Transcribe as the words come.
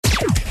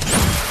The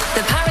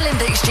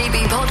Paralympics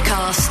GB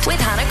podcast with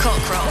Hannah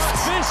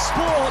Cockcroft. This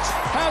sport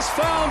has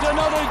found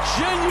another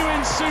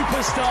genuine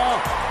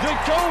superstar. The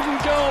Golden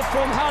Girl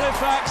from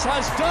Halifax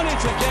has done it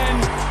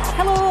again.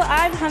 Hello,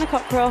 I'm Hannah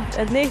Cockcroft,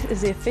 and this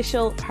is the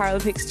official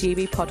Paralympics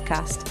GB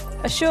podcast.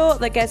 A show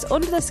that gets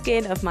under the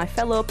skin of my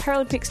fellow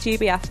Paralympics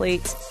GB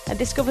athletes and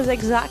discovers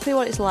exactly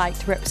what it's like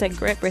to represent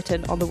Great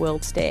Britain on the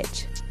world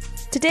stage.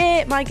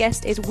 Today, my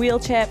guest is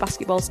wheelchair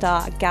basketball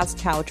star Gaz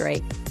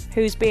Choudhry,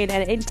 who's been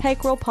an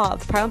integral part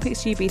of the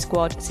Paralympics GB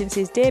squad since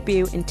his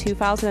debut in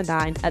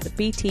 2009 at the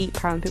BT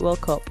Paralympic World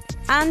Cup.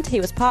 And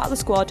he was part of the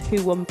squad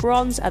who won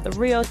bronze at the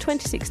Rio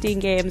 2016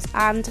 Games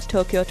and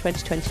Tokyo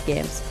 2020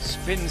 Games.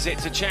 Spins it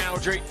to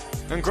Choudhry,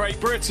 and Great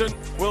Britain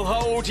will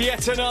hold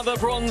yet another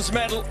bronze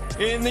medal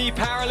in the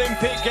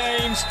Paralympic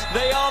Games.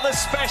 They are the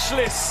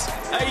specialists,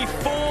 a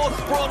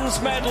fourth bronze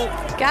medal.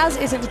 Gaz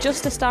isn't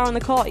just a star on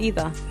the court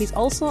either, he's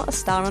also a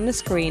star on the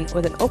screen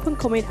with an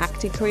up-and-coming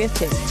acting career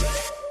too.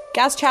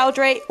 Gaz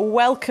Choudhry,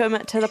 welcome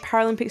to the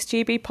Paralympics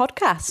GB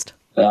podcast.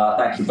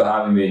 Thank you for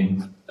having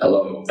me.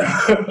 Hello.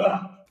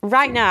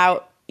 Right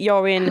now,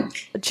 you're in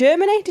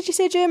Germany. Did you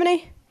say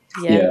Germany?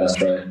 Yeah, that's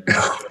right.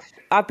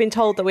 I've been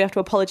told that we have to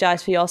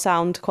apologise for your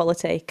sound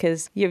quality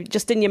because you're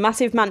just in your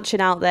massive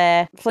mansion out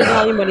there, flinging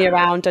all your money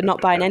around and not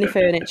buying any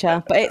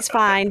furniture. But it's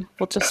fine.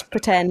 We'll just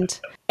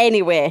pretend.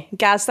 Anyway,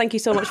 Gaz, thank you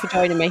so much for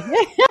joining me.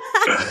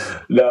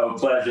 No,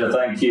 pleasure.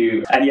 Thank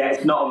you. And yeah,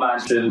 it's not a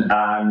mansion,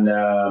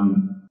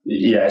 and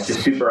yeah, it's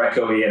just super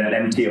echoey in an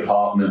empty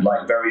apartment,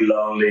 like very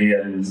lonely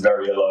and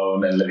very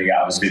alone and living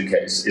out of a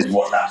suitcase is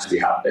what's actually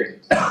happening.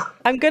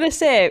 I'm going to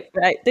say,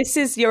 right, this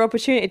is your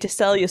opportunity to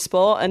sell your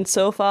sport, and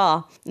so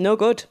far, no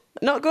good.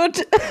 Not good.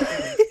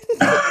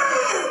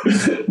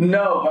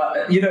 No,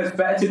 but it's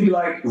better to be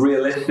like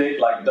realistic,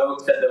 like don't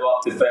set them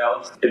up to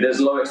fail. If there's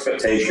low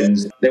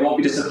expectations, they won't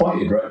be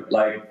disappointed, right?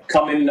 Like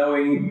come in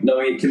knowing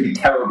it can be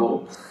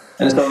terrible,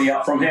 and it's only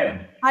up from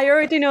here. I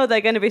already know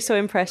they're going to be so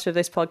impressed with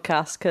this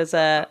podcast because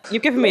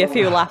you've given me a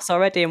few laughs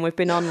already and we've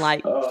been on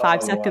like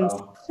 5 seconds.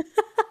 Wow.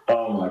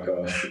 Oh my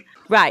gosh.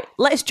 Right,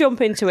 let's jump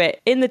into it.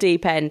 In the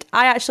deep end,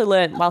 I actually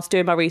learned whilst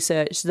doing my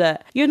research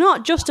that you're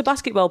not just a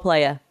basketball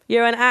player.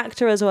 You're an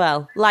actor as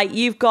well. Like,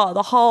 you've got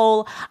the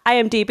whole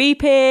IMDb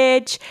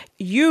page.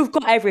 You've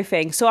got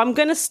everything. So I'm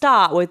going to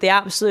start with the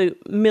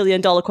absolute $1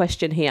 million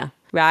question here,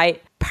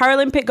 right?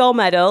 Paralympic gold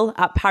medal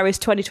at Paris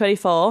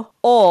 2024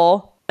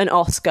 or an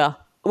Oscar?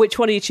 Which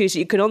one are you choosing?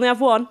 You can only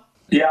have one.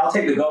 Yeah, I'll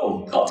take the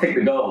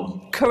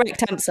gold.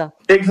 Correct answer.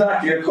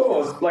 Exactly, of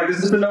course. Like,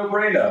 this is a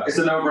no-brainer. It's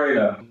a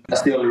no-brainer.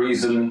 That's the only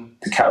reason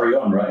to carry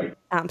on, right?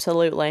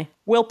 Absolutely.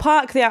 We'll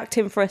park the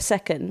acting for a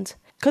second,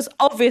 because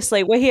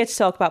obviously we're here to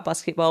talk about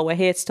basketball. We're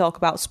here to talk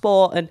about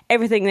sport and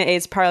everything that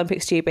is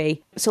Paralympics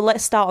GB. So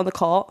let's start on the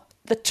court.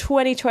 The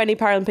 2020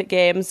 Paralympic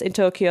Games in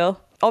Tokyo.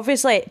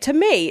 Obviously, to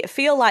me,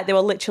 feel like they were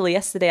literally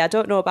yesterday. I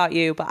don't know about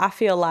you, but I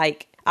feel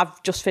like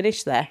I've just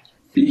finished there.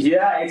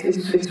 Yeah,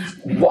 it's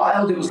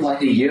wild. It was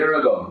like a year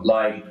ago.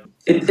 Like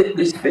it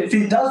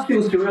does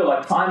feel surreal.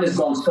 Like time has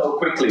gone so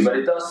quickly, but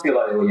it does feel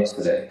like it was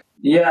yesterday.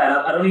 Yeah,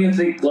 and I don't even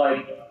think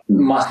like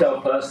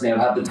myself personally,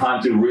 I've had the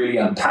time to really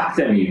unpack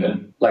them.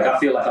 Even like I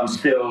feel like I'm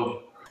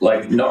still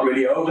like not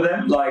really over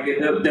them. Like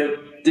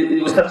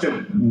it was such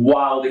a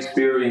wild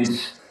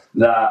experience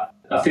that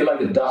I feel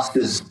like the dust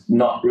is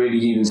not really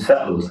even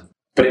settled.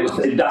 But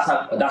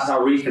that's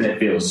how recent it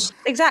feels.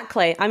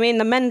 Exactly. I mean,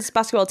 the men's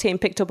basketball team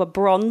picked up a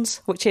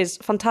bronze, which is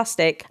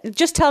fantastic.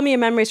 Just tell me your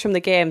memories from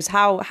the games.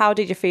 How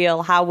did you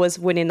feel? How was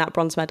winning that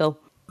bronze medal?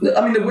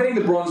 I mean, winning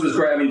the bronze was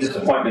great. I mean,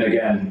 disappointment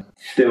again.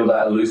 Still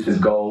that elusive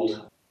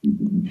gold.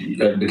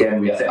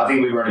 Again, I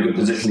think we were in a good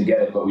position to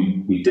get it, but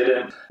we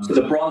didn't. So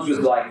the bronze was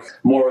like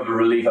more of a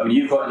relief. I mean,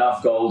 you've got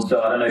enough gold,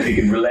 so I don't know if you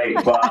can relate,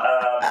 but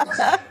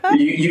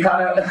you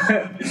kind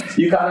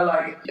of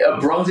like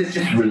bronze is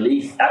just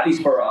relief, at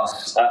least for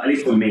us, at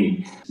least for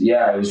me.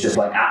 Yeah, it was just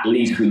like at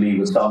least we leave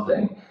with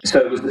something. So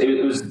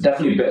it was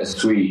definitely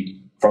bittersweet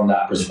from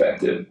that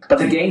perspective. But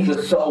the games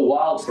were so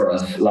wild for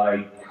us,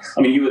 like.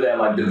 I mean, you were there,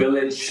 like the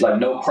village, like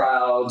no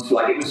crowds,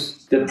 like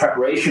the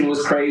preparation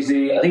was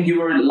crazy. I think you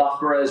were in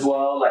Loughborough as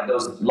well, like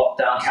those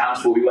lockdown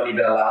camps where we weren't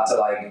even allowed to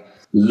like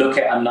look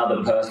at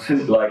another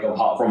person, like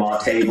apart from our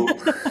table.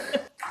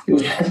 It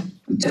was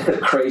just a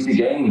crazy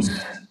games,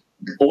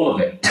 all of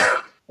it.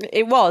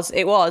 It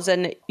was.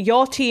 And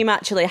your team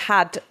actually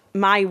had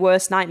my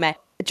worst nightmare.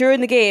 During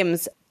the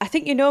games, I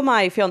think you know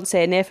my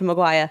fiancé, Nathan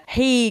Maguire,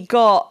 he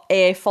got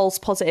a false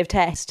positive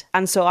test.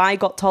 And so I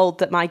got told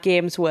that my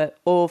games were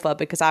over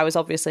because I was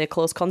obviously a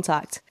close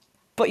contact.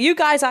 But you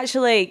guys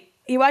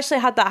you actually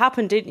had that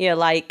happen, didn't you?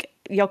 Like,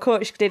 your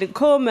coach didn't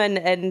come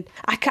and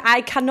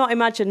I cannot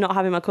imagine not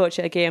having my coach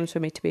at a games,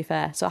 for me, to be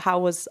fair. So how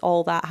was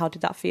all that? How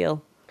did that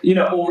feel?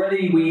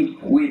 Already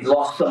we'd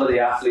lost some of the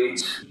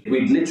athletes.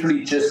 We'd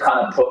literally just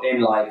kind of put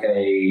in like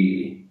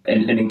an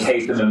in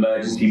case of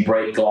emergency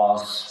break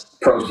glass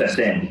process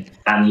in,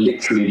 and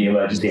literally the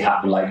emergency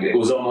happened. Like it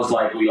was almost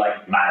like we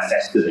like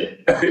manifested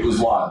it. It was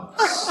wild.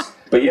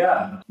 But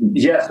yeah.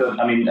 So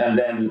I mean, and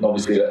then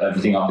obviously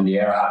everything up in the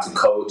air. I had to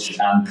coach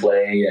and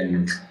play,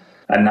 and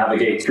and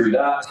navigate through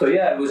that. So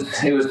yeah, it was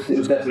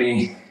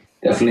definitely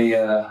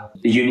a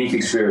unique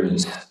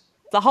experience.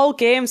 The whole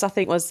games, I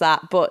think, was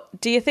that. But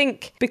do you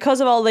think, because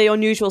of all the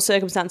unusual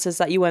circumstances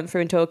that you went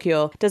through in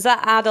Tokyo, does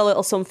that add a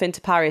little something to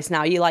Paris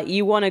now?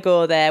 You want to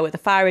go there with a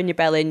fire in your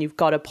belly and you've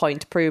got a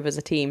point to prove as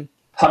a team?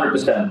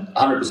 100%.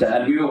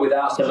 And we were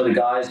without some of the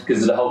guys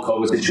because of the whole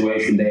COVID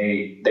situation.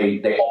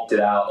 They opted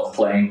out of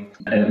playing,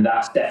 and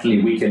that's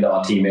definitely weakened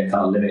our team. It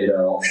kind of limited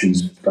our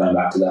options, going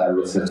back to that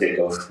arithmetic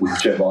of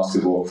wheelchair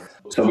basketball.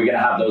 So we're going to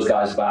have those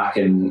guys back,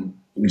 and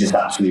we're just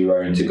absolutely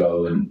raring to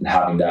go and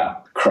having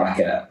that crack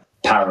at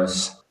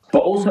Paris.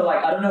 But also,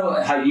 like, I don't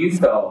know how you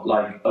felt,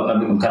 like,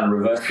 I'm kind of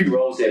reversing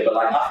roles here, but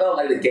like, I felt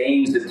like the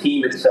games, the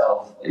team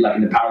itself, like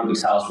in the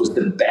Paralympics house, was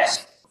the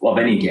best of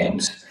any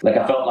games. Like,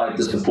 I felt like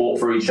the support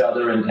for each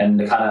other and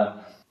the kind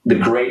of the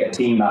greater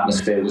team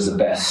atmosphere was the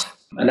best.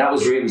 And that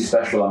was really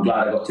special. I'm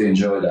glad I got to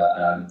enjoy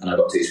that and I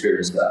got to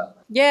experience that.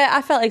 Yeah,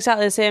 I felt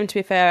exactly the same, to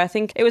be fair. I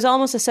think it was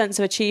almost a sense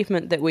of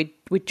achievement that we'd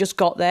just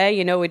got there.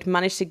 You know, we'd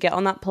managed to get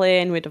on that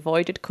plane, we'd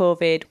avoided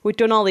COVID, we'd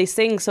done all these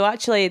things. So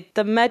actually,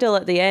 the medal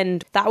at the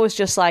end, that was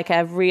just like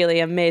a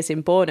really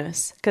amazing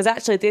bonus. Because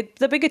actually,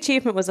 the big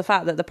achievement was the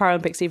fact that the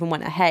Paralympics even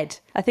went ahead.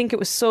 I think it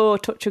was so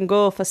touch and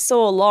go for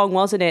so long,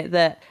 wasn't it?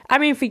 That, I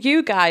mean, for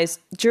you guys,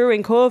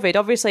 during COVID,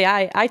 obviously,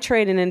 I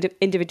train in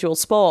individual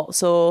sport,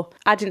 so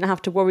I didn't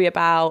have to worry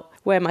about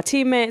where my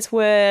teammates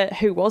were,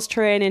 who was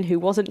training, who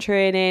wasn't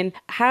training.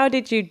 How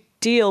did you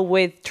deal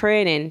with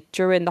training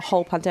during the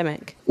whole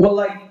pandemic? Well,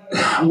 like,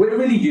 we're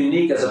really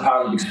unique as a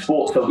Paralympic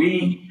sport, so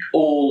we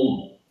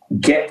all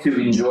get to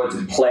enjoy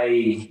to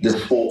play the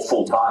sport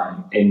full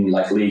time in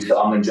like leagues.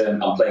 So I'm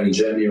playing in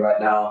Germany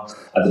right now.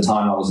 At the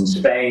time I was in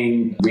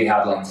Spain. We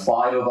had like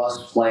 5 of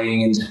us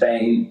playing in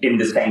Spain in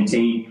the same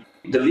team.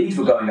 The leagues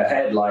were going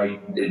ahead,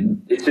 like,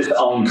 it's just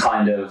own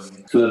kind of,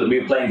 so that we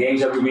were playing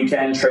games every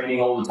weekend,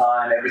 training all the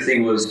time.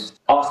 Everything was,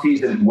 our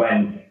season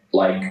went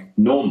like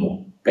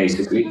normal,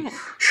 basically,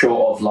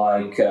 short of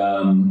like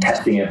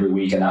testing every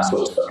week and that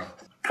sort of stuff.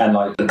 And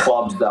like the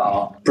clubs that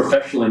are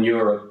professional in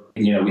Europe,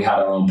 you know, we had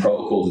our own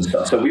protocols and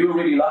stuff. So we were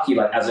really lucky,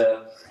 like as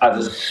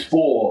a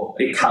sport,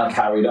 it kind of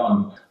carried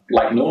on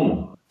like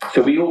normal.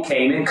 So we all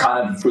came in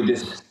kind of through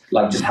this,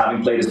 like just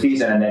having played a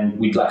season, and then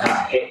we'd like kind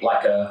of hit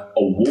like a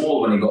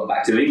wall when we got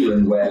back to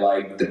England, where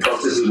like the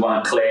processes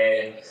weren't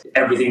clear,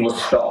 everything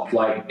was stopped.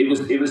 Like it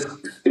was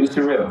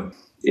surreal.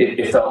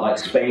 It felt like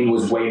Spain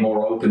was way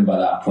more open by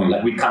that point.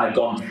 Like we'd kind of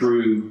gone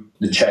through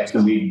the checks,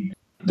 and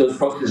those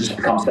processes just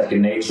become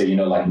second nature. You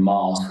know, like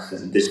masks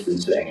and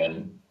distancing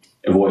and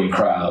avoiding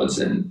crowds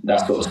and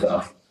that sort of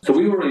stuff. So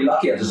we were really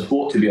lucky as a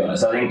sport, to be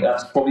honest. I think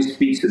that probably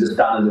speaks to the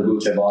standard of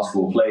wheelchair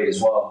basketball played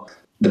as well.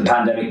 The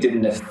pandemic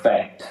didn't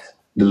affect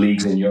the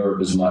leagues in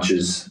Europe as much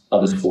as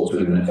other sports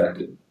would have been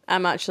affected.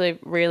 I'm actually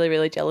really,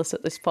 really jealous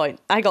at this point.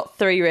 I got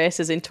 3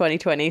 races in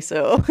 2020,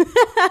 so...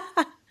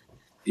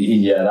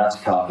 Yeah,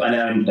 that's tough. And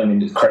I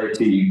mean, credit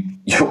to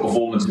your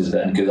performances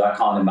then, because I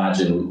can't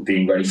imagine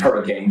being ready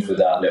for a games with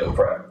that little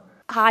prep.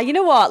 You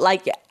know what?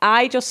 Like,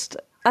 I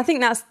think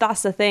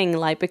that's the thing.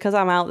 Like, because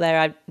I'm out there,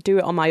 I do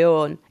it on my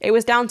own. It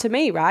was down to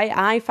me, right?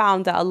 I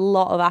found that a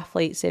lot of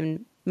athletes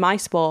in my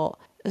sport,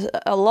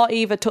 a lot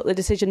either took the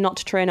decision not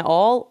to train at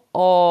all,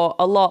 or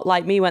a lot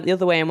like me went the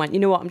other way and went, you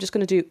know what, I'm just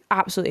going to do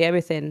absolutely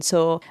everything.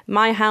 So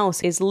my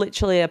house is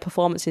literally a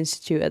performance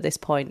institute at this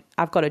point.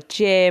 I've got a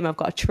gym, I've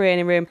got a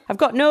training room, I've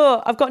got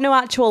no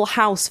actual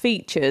house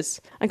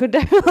features. I could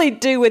definitely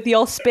do with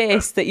your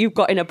space that you've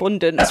got in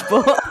abundance,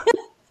 but...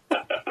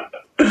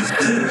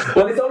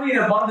 Well, it's only in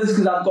abundance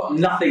because I've got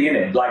nothing in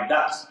it. Like,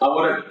 I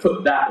want to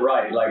put that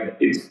right. Like,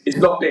 it's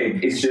not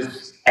big, it's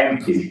just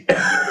empty.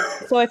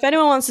 So if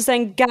anyone wants to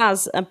send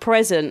Gaz a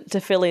present to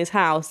fill his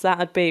house, that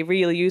would be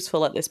really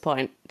useful at this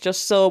point.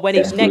 Just so when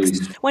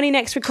he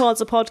next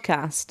records a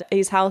podcast,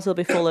 his house will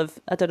be full of,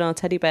 I don't know,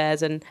 teddy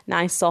bears and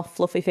nice, soft,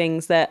 fluffy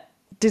things that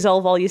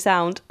dissolve all your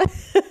sound.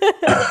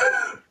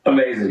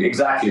 Amazing.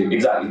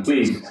 Exactly.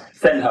 Please,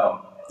 send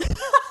help.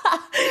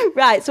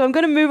 Right, so I'm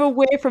going to move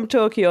away from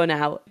Tokyo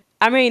now.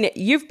 I mean,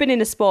 you've been in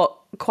the sport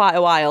quite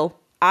a while.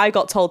 I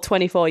got told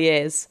 24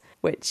 years,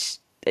 which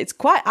it's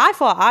quite... I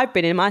thought I've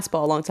been in my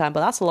sport a long time,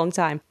 but that's a long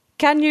time.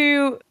 Can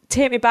you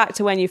take me back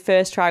to when you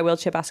first tried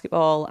wheelchair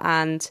basketball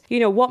and, you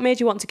know, what made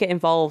you want to get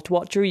involved?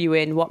 What drew you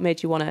in? What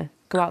made you want to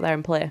go out there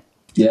and play?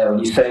 Yeah, when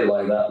you say it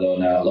like that, though,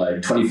 now,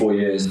 like 24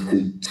 years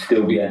to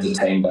still be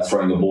entertained by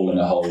throwing a ball in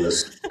a hole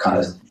is kind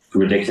of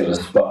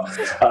ridiculous. But,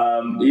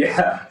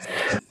 yeah,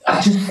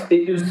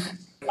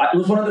 it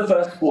was one of the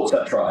first sports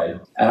I tried,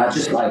 and I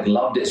just like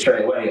loved it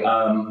straight away.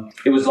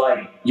 It was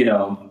like, you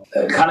know,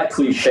 kind of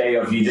cliche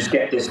of you just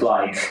get this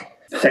like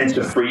sense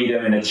of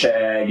freedom in a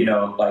chair, you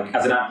know, like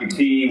as an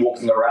amputee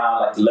walking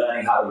around, like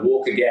learning how to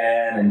walk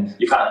again, and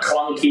you're kind of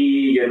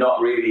clunky, you're not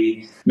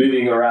really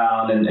moving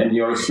around, and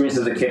your experience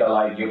as a kid are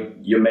like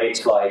your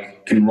mates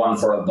like can run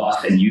for a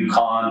bus and you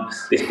can't.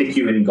 They stick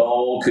you in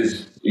goal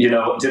because, you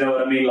know, do you know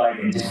what I mean?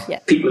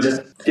 Like people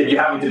just, if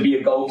you're having to be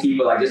a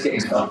goalkeeper, like just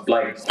getting stuff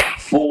like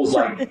balls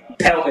like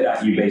pelted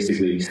at you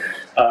basically.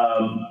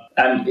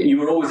 And you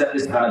were always at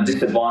this kind of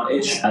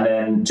disadvantage, and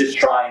then just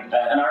trying.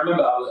 And I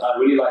remember I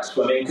really liked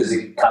swimming because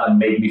it kind of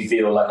made me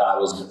feel like I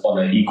was on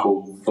an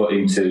equal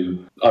footing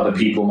to other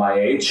people my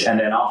age. And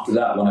then after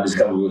that, when I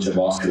discovered wheelchair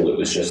basketball, it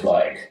was just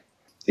like,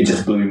 it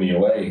just blew me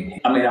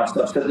away. I mean, I've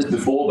said this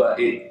before, but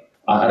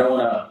I don't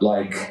want to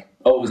like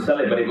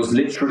oversell it, but it was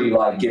literally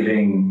like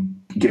giving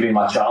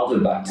my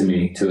childhood back to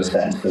me, to a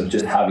sense of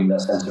just having that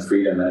sense of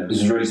freedom. And it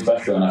was really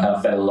special, and I kind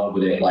of fell in love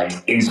with it like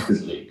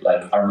instantly.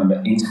 Like I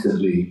remember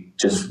instantly,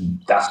 just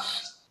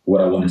that's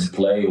what I wanted to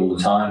play all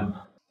the time.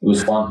 It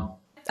was fun.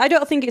 I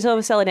don't think it's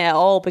overselling it at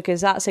all,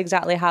 because that's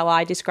exactly how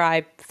I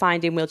describe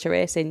finding wheelchair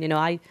racing. You know,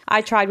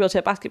 I tried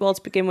wheelchair basketball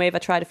to begin with. I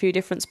tried a few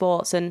different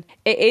sports, and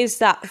it is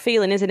that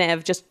feeling, isn't it,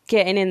 of just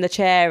getting in the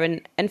chair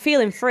and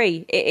feeling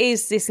free. It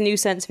is this new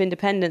sense of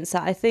independence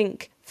that I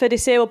think for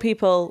disabled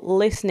people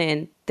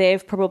listening,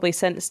 they've probably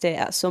sensed it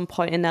at some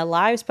point in their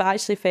lives, but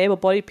actually for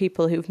able-bodied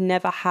people who've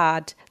never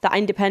had that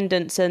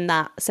independence and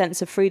that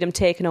sense of freedom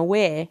taken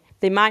away,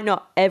 they might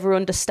not ever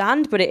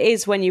understand, but it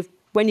is when you're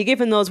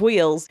given those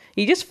wheels,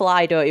 you just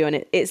fly, don't you?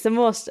 And it's the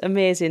most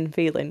amazing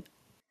feeling.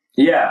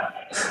 Yeah.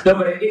 No,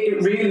 but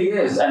it really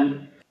is.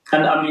 And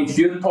I mean,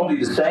 you're probably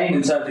the same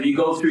in terms of you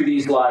go through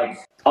these like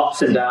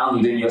ups and downs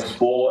within your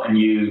sport, and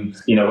you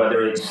know,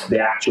 whether it's the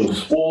actual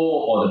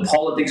sport or the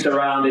politics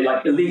around it,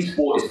 like elite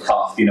sport is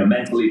tough, you know,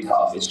 mentally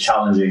tough, it's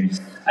challenging.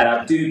 And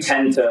I do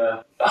tend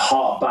to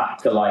hark back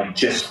to like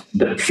just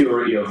the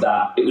purity of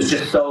that. It was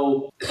just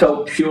so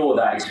pure,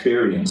 that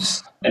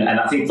experience. And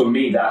I think for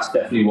me, that's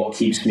definitely what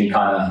keeps me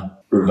kind of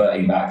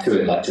reverting back to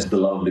it, like just the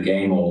love of the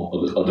game or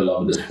the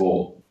love of the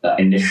sport. That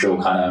initial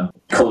kind of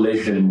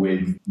collision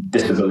with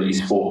disability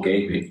sport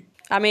gave me.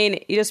 I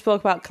mean, you just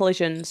spoke about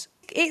collisions.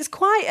 It's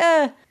quite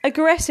a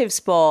aggressive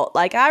sport.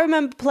 Like, I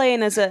remember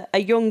playing as a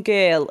young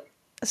girl.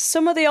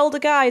 Some of the older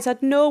guys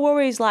had no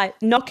worries,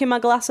 like knocking my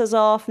glasses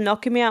off,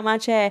 knocking me out my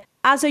chair.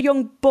 As a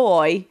young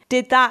boy,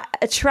 did that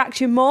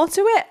attract you more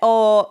to it?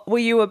 Or were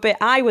you a bit...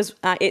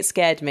 it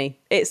scared me.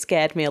 It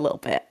scared me a little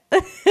bit.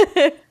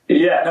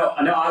 Yeah,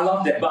 no, I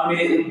loved it. But I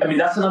mean,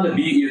 that's another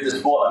beauty of the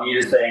sport. I mean,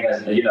 you're just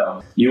saying, you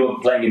know, you were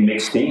playing in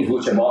mixed teams,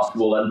 wheelchair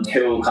basketball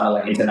until kind of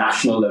like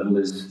international level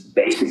is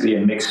basically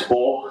a mixed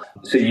sport.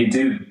 So you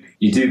do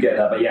get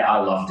that. But yeah, I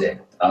loved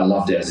it. I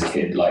loved it as a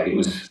kid. Like it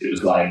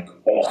was like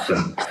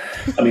awesome.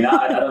 I mean,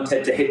 I don't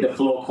tend to hit the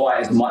floor quite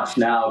as much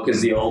now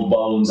because the old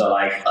bones are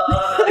like,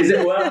 is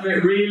it worth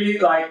it? Really?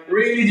 Like,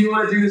 really? Do you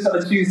want to do this on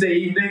a Tuesday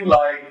evening?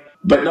 Like.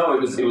 But no,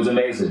 it was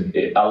amazing.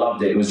 I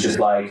loved it. It was just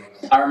like,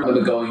 I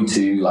remember going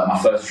to like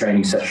my first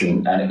training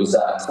session, and it was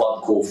at a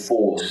club called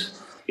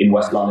Force in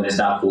West London. It's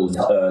now called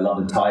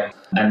London Tight.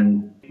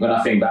 And when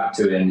I think back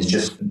to it, and it's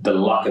just the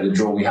luck of the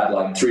draw, we had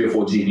like 3 or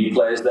 4 GB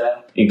players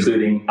there,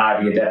 including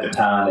Adi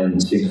Adepitan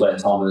and Sinclair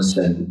Thomas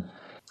and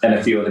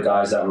a few other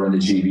guys that were in the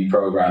GB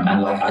program.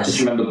 And like, I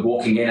just remember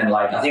walking in and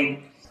like,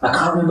 I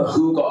can't remember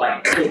who got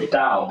like clipped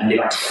out, and they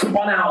like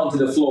spun out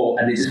onto the floor,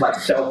 and they just like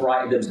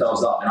self-righted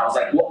themselves up. And I was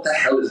like, what the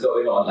hell is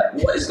going on?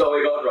 Like, what is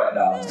going on right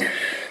now?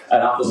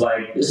 And I was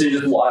like, this is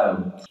just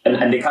wild.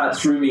 And they kind of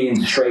threw me in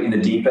straight in the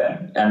deep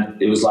end.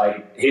 And it was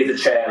like, here's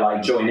a chair,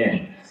 like join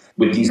in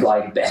with these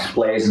like best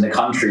players in the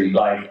country.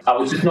 Like I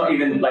was just not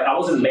even, like I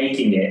wasn't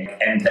making it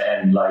end to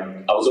end. Like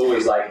I was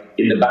always like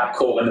in the back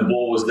court, and the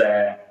ball was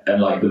there,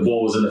 and like the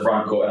ball was in the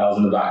front court and I was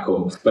in the back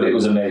court. But it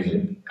was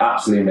amazing,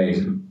 absolutely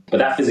amazing. But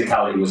that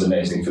physicality was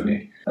amazing for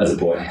me as a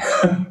boy.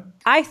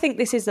 I think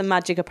this is the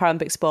magic of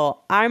Paralympic sport.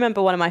 I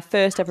remember one of my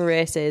first ever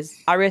races,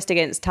 I raced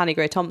against Tanni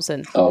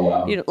Gray-Thompson. Oh,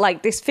 wow. You know,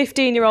 like this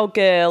 15-year-old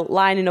girl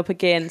lining up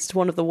against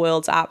one of the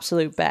world's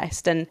absolute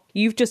best. And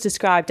you've just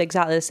described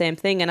exactly the same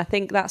thing. And I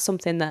think that's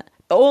something that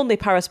only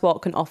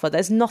parasport can offer.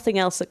 There's nothing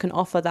else that can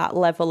offer that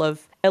level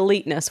of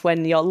eliteness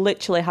when you're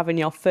literally having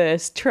your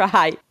first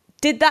try.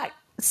 Did that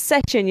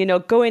session, you know,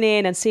 going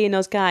in and seeing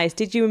those guys,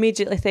 did you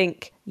immediately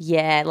think,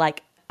 yeah,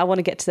 like, I want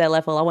to get to their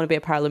level, I want to be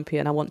a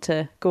Paralympian, I want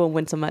to go and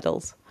win some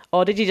medals?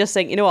 Or did you just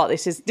think, you know what,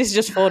 this is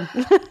just fun?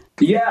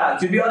 Yeah,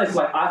 to be honest,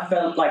 like I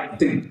felt like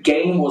the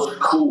game was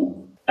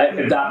cool,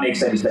 if that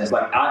makes any sense.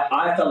 Like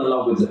I fell in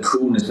love with the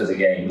coolness of the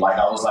game. Like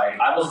I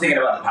was thinking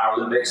about the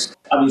Paralympics.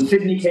 I mean,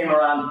 Sydney came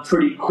around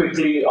pretty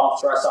quickly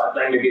after I started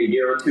playing, maybe a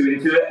year or 2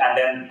 into it, and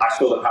then I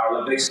saw the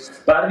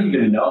Paralympics. But I didn't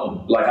even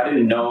know. Like I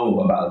didn't know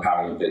about the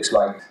Paralympics.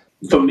 Like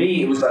for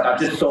me, it was like I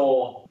just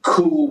saw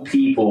cool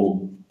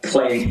people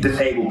playing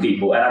disabled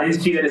people, and I didn't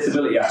see their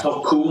disability. I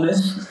saw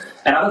coolness,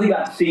 and I don't think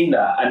I'd seen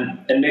that,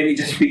 and maybe it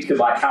just speaks to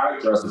my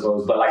character, I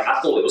suppose, but like I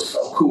thought it was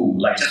so cool,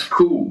 like just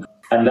cool,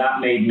 and that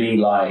made me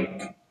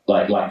like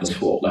the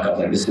sport. Like I was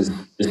like, this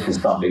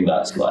is something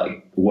that's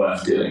like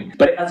worth doing.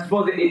 But I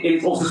suppose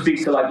it also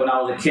speaks to like when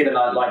I was a kid and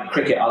I liked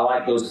cricket, I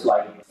like those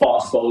like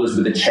fast bowlers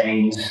with the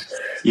chains,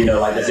 you know,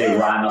 like as they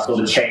ran, I saw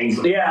the chains.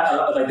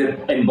 Yeah, like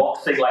in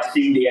boxing, like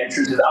seeing the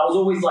entrances. I was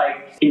always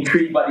like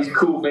intrigued by these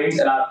cool things,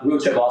 and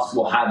wheelchair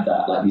basketball had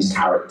that, like these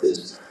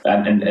characters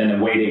and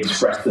the way they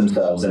expressed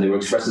themselves, and they were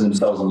expressing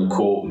themselves on the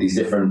court with these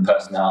different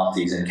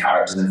personalities and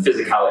characters and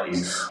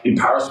physicalities. In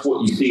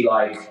parasport, you see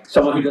like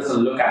someone who doesn't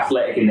look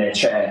athletic in their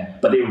chair,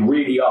 but they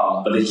really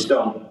are, but they just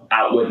don't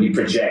outwardly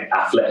project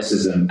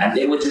athleticism, and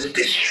they were just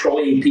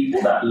destroying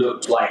people that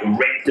looked like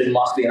ripped and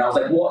muscly, and I was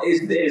like, what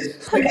is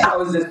this? Like,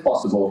 how is this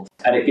possible?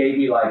 And it gave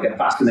me like a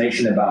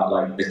fascination about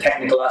like the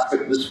technical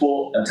aspect of the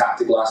sport and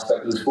tactical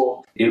aspect of the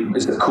sport. It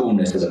was the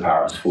coolness of the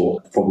para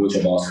sport for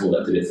wheelchair basketball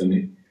that did it for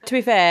me. To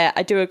be fair,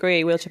 I do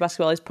agree wheelchair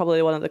basketball is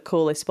probably one of the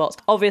coolest sports,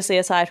 obviously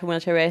aside from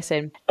wheelchair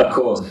racing. Of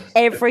course.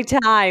 Every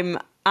time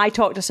I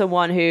talk to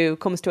someone who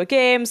comes to a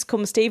games,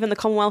 comes to even the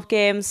Commonwealth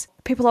Games,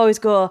 people always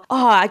go,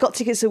 oh, I got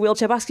tickets to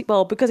wheelchair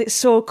basketball because it's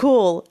so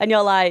cool. And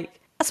you're like,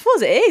 I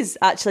suppose it is,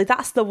 actually.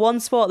 That's the one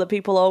sport that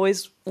people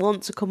always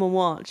want to come and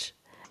watch.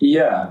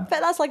 Yeah.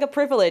 But that's like a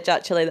privilege,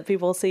 actually, that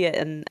people see it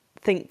and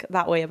think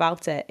that way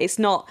about it. It's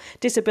not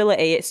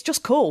disability, it's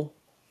just cool.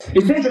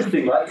 It's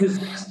interesting, right? Because,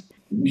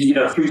 you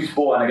know, through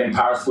sport and again,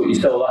 parasport,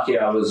 you're so lucky.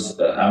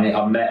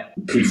 I've met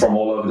people from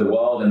all over the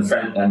world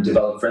and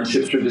developed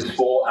friendships through the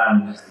sport.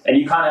 And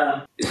you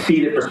kind of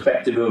see the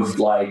perspective of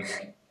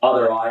like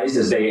other eyes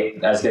as they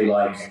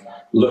like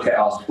look at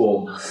our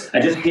sport.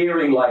 And just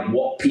hearing like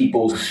what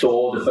people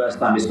saw the first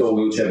time they saw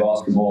wheelchair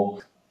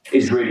basketball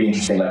is really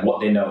interesting, like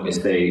what they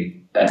noticed.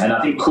 And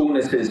I think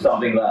coolness is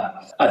something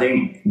that I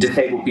think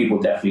disabled people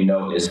definitely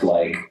notice.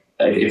 Like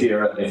if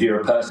you're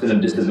a person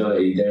of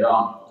disability,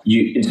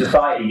 in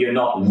society you're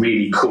not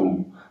really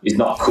cool. It's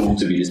not cool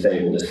to be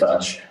disabled as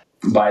such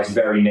by its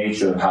very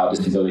nature of how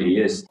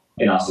disability is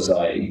in our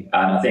society.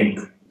 And I think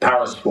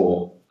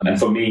parasport, and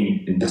for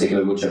me in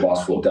particular, wheelchair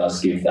basketball does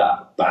give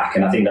that back.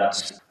 And I think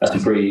that's a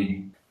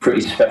pretty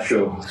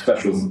special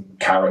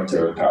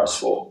character of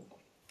parasport.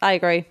 I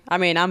agree. I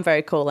mean, I'm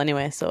very cool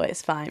anyway, so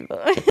it's fine. But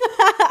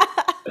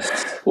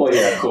well,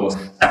 yeah, of course.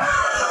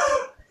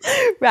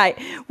 Right,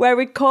 we're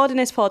recording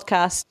this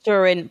podcast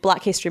during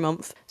Black History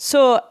Month.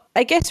 So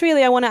I guess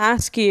really I want to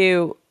ask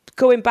you,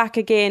 going back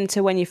again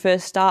to when you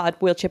first started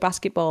wheelchair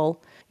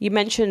basketball, you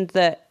mentioned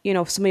that, you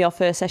know, some of your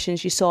first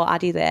sessions you saw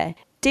Addy there.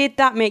 Did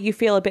that make you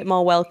feel a bit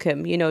more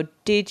welcome? You know,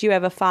 did you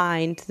ever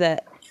find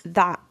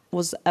that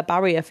was a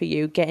barrier for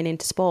you getting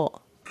into sport?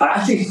 I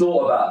actually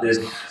thought about this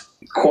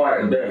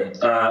quite a bit.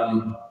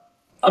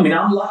 I mean,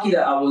 I'm lucky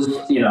that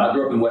I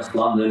grew up in West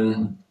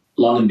London,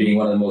 London being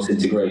one of the most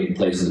integrated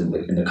places in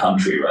the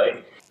country,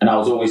 right? And I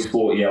was always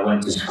sporty. I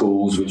went to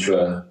schools which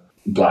were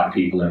black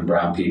people and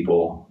brown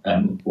people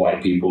and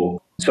white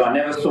people. So I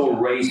never saw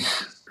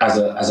race as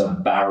a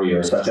barrier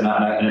as such.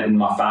 And in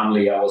my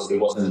family, it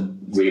wasn't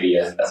really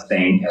a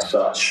thing as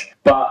such.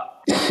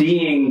 But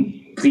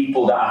seeing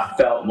people that I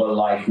felt were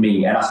like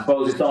me, and I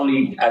suppose it's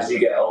only as you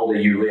get older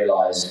you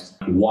realize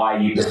why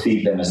you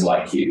perceive them as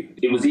like you.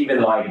 It was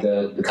even like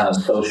the kind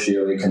of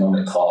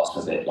socio-economic class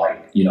of it.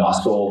 Like, you know, I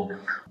saw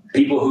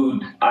people who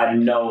I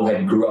know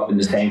had grew up in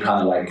the same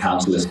kind of like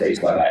council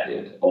estates like I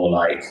did,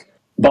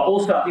 but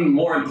also I think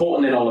more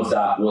important than all of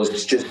that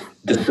was just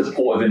the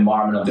supportive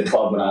environment of the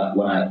club.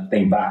 When I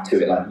think back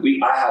to it, like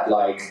I had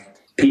like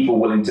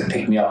people willing to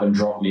pick me up and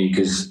drop me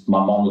because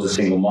my mom was a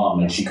single mom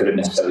and she couldn't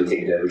necessarily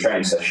take me to every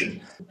training session,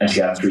 and she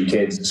had 3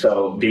 kids.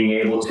 So being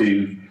able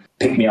to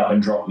pick me up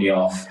and drop me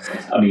off,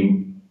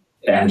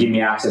 and give me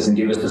access and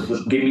give me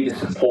the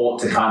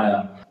support to kind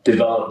of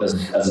develop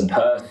as a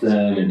person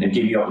and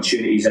give me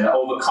opportunities and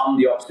overcome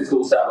the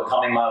obstacles that were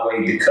coming my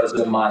way because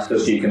of my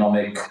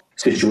socioeconomic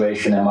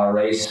situation and my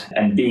race,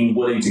 and being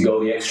willing to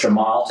go the extra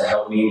mile to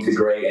help me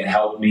integrate and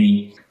help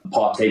me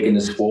partake in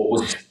the sport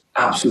was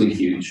absolutely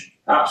huge.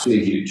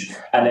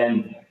 And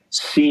then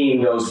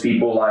seeing those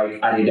people like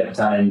Adi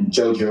Deptan and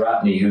Joe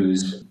Giratney,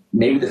 who's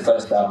maybe the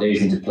first South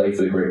Asian to play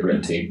for the Great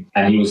Britain team,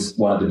 and he was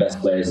one of the best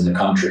players in the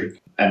country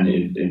and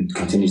it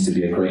continues to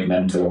be a great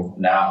mentor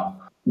now.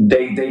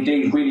 They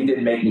really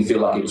did make me feel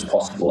like it was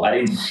possible. I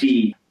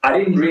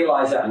didn't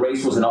realize that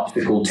race was an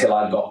obstacle till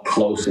I got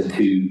closer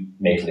to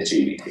making the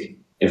GB team,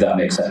 if that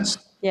makes sense.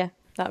 Yeah,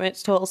 that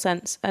makes total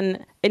sense.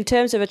 And in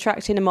terms of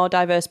attracting a more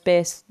diverse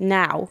base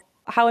now,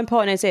 how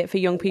important is it for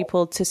young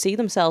people to see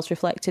themselves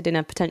reflected in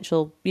a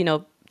potential, you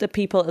know, the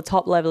people at the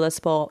top level of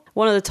sport?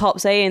 One of the top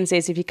sayings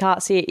is, if you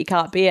can't see it, you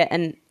can't be it.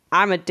 And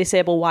I'm a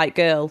disabled white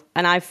girl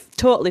and I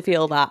totally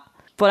feel that.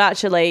 But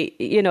actually,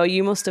 you know,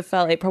 you must have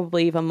felt it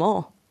probably even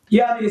more.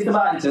 Yeah, I mean, it's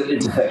about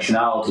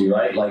intersectionality,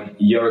 right? Like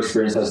your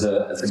experience as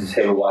a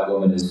disabled white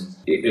woman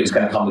it's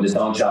going to come with its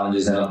own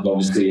challenges, and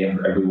obviously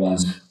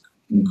everyone's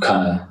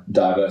kind of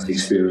diverse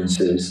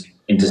experiences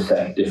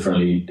intersect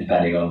differently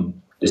depending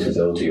on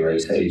disability,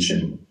 race, age,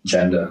 and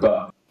gender.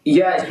 But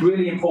yeah, it's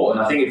really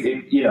important. I think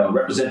if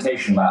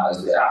representation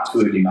matters. It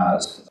absolutely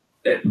matters.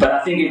 But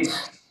I think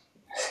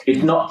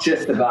it's not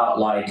just about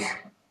like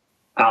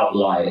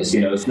outliers.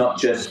 You know, it's not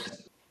just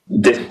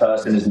this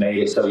person has made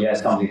it, so yeah,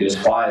 it's something to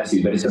aspire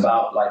to, but it's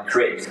about like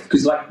create,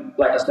 because like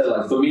I said,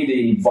 like for me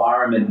the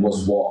environment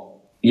was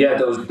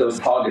those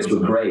targets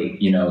were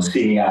great, you know,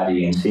 seeing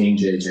Addy and seeing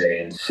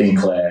JJ and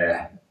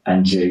Sinclair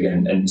and Jig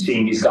and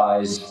seeing these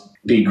guys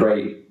be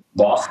great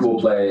basketball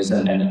players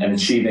and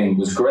achieving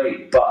was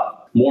great,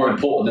 but more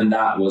important than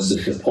that was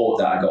the support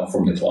that I got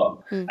from the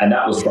club. And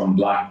that was from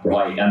black,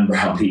 white and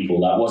brown people.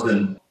 That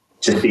wasn't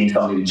just being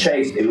something to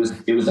chase, it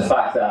was the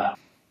fact that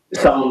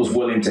someone was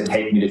willing to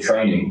take me to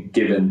training,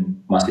 given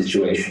my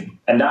situation.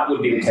 And that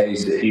would be the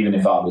case even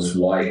if I was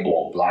white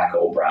or black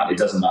or brown. It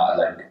doesn't matter.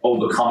 Like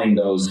overcoming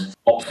those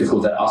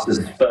obstacles that us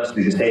as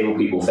firstly disabled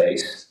people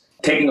face.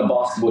 Taking a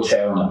basketball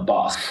chair on a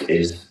bus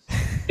is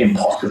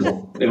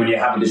impossible when you're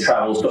having to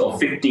travel sort of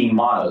 15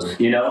 miles,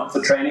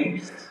 for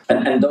training.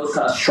 And those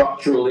kind of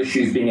structural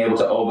issues being able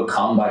to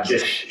overcome by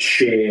just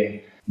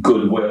sheer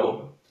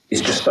goodwill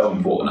is just so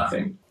important, I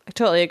think. I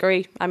totally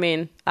agree. I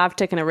mean, I've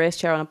taken a race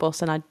chair on a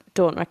bus and I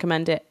don't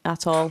recommend it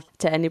at all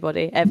to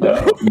anybody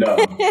ever. No.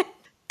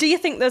 Do you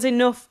think there's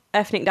enough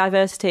ethnic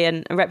diversity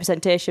and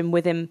representation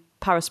within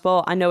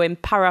parasport? I know in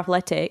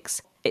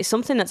para-athletics, it's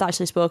something that's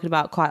actually spoken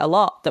about quite a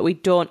lot, that we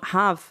don't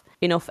have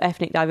enough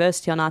ethnic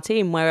diversity on our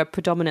team. We're a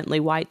predominantly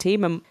white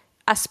team. And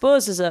I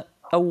suppose as a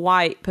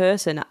white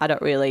person, I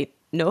don't really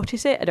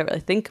notice it. I don't really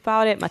think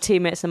about it. My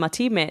teammates are my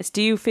teammates.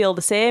 Do you feel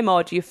the same,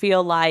 or do you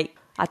feel like,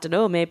 I don't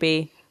know,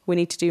 maybe we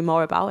need to do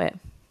more about it?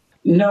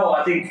 No,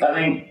 I think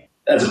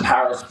as a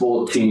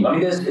para-sport team,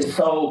 me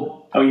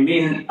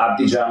and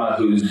Abdi Jama,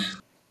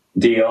 who's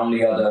the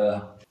only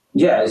other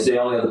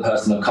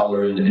person of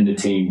colour in the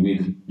team,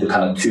 with the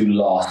kind of two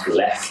last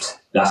left.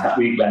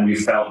 We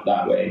felt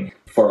that way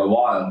for a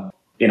while,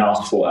 in our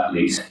sport at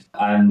least,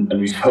 and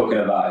we've spoken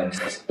about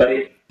it. But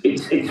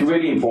it's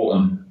really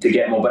important to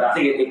get more, but I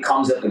think it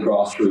comes at the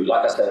grassroots.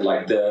 Like I said,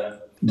 like the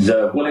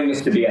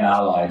willingness to be an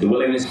ally, the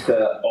willingness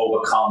to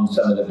overcome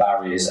some of the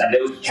barriers, and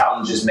those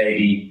challenges may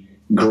be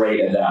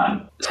greater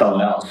than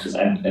someone else.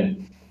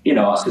 And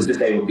us as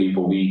disabled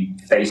people, we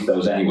face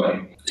those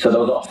anyway. So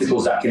those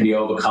obstacles that can be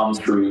overcome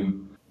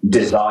through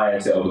desire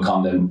to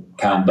overcome them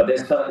can. But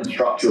there's certain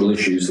structural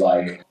issues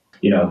like,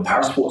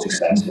 parasport's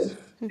expensive.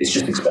 It's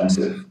just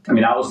expensive. I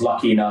mean, I was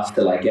lucky enough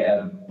to get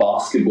a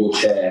basketball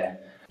chair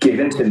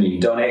given to me,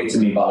 donated to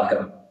me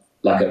by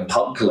like a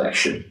pub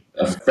collection.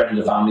 A friend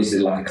of the family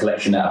did a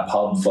collection at a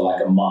pub for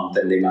a month,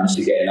 and they managed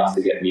to get enough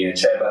to get me a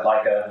chair. But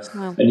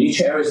a new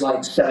chair is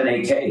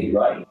 7-8K,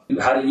 right?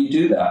 How do you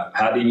do that?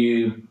 How do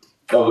you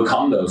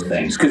overcome those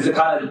things? Because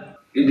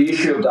the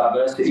issue of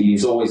diversity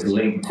is always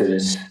linked to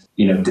this,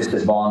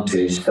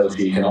 disadvantaged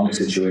socioeconomic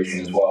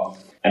situation as well.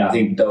 And I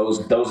think those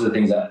are the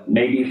things that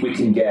maybe if we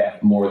can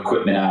get more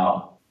equipment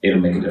out,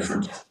 it'll make a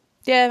difference.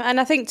 Yeah, and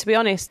I think, to be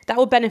honest, that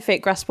will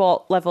benefit grass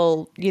sport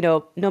level,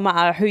 no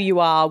matter who you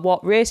are,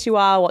 what race you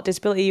are, what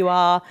disability you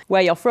are,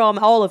 where you're from,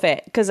 all of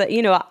it. Because,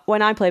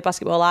 when I played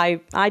basketball,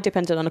 I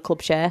depended on a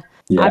club chair.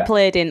 Yeah. I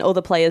played in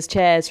other players'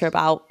 chairs for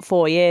about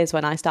 4 years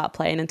when I started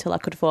playing until I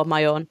could afford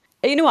my own.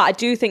 You know what? I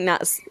do think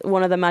that's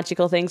one of the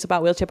magical things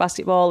about wheelchair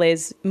basketball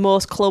is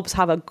most clubs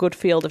have a good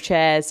field of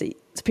chairs.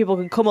 So people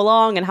can come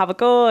along and have a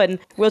go, and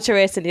wheelchair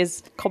racing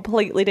is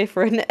completely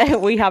different.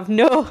 We have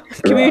no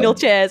communal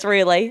chairs,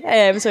 really.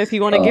 So if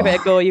you want to give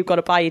it a go, you've got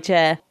to buy your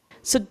chair.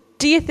 So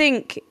do you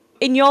think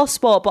in your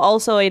sport, but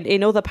also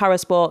in other para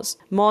sports,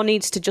 more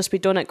needs to just be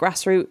done at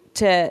grassroots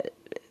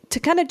to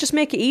kind of just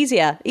make it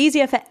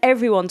easier for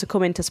everyone to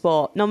come into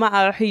sport, no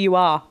matter who you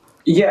are?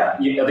 Yeah, I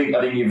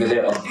think you've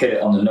hit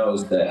it on the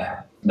nose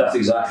there. That's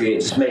exactly it.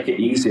 Just make it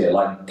easier,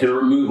 to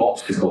remove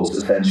obstacles,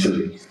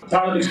 essentially.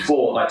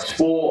 Paralympic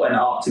sport and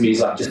art to me is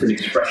just an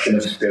expression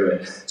of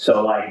spirit.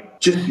 So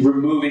just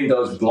removing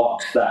those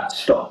blocks that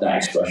stop that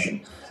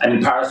expression. And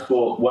in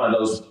parasport, one of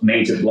those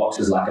major blocks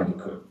is lack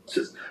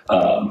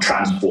of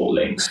transport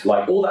links,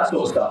 all that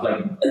sort of stuff.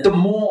 The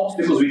more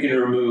obstacles we can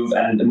remove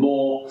and the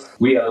more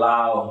we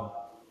allow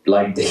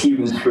the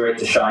human spirit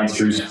to shine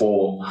through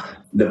sport,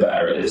 the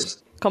better it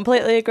is.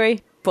 Completely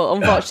agree. But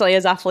unfortunately,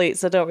 as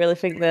athletes, I don't really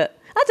think that...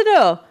 I don't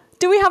know.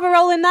 Do we have a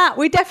role in that?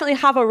 We definitely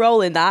have a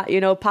role in that,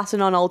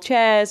 passing on old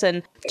chairs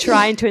and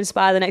trying to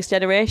inspire the next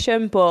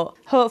generation. But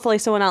hopefully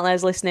someone out there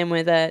is listening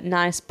with a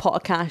nice pot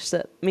of cash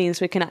that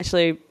means we can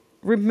actually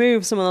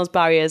remove some of those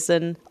barriers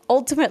and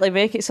ultimately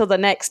make it so the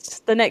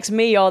next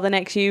me or the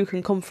next you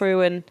can come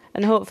through and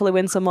hopefully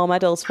win some more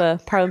medals for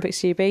Paralympics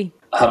GB.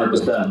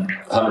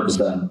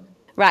 100%.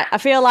 Right, I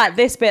feel like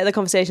this bit of the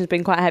conversation has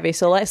been quite heavy,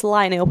 so let's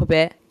line it up a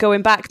bit.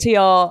 Going back to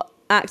your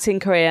acting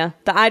career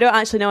that I don't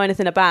actually know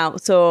anything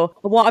about. So,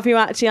 what have you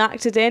actually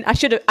acted in? I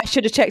should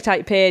have checked out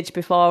your page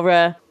before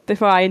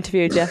I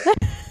interviewed you.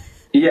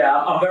 Yeah,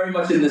 I'm very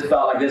much in this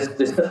spell. There's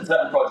certain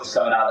projects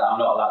coming out that I'm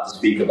not allowed to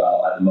speak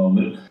about at the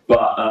moment,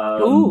 but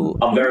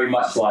I'm very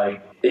much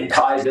it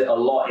ties it a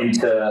lot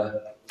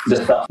into the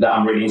stuff that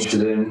I'm really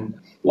interested in.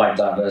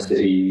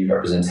 Diversity,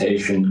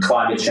 representation,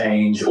 climate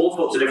change, all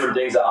sorts of different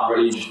things that I'm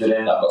really interested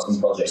in. I've got some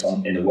projects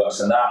in the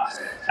works on that.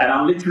 And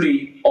I'm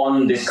literally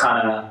on this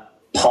kind of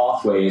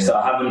pathway. So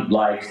I haven't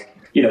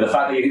the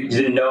fact that you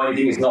didn't know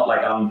anything is not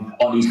I'm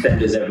on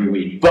EastEnders every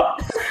week. But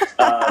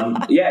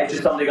it's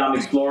just something I'm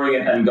exploring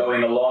and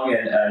going along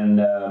and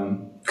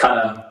kind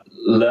of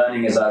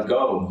learning as I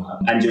go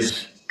and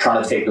just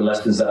trying to take the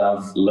lessons that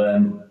I've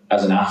learned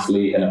as an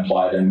athlete and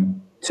apply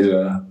them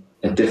to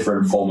a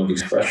different form of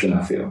expression,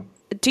 I feel.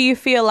 Do you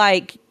feel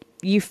like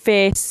you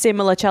face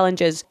similar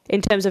challenges in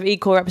terms of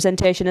equal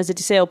representation as a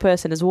disabled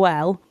person as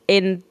well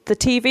in the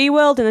TV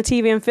world, in the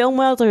TV and film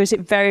world, or is it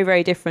very,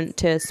 very different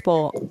to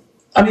sport?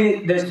 I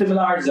mean, there's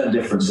similarities and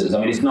differences. I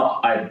mean, it's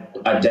not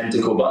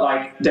identical, but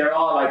like there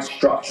are like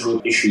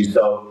structural issues.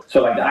 So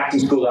like the acting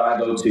school that I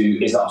go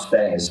to is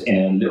upstairs in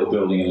a little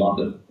building in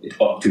London. It's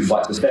up 2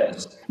 flights of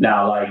stairs.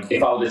 Now, like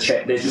if I were to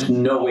check, there's just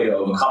no way to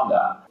overcome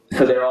that.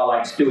 So there are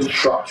like still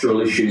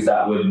structural issues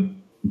that would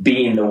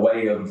be in the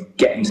way of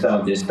getting some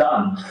of this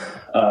done,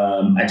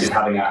 and just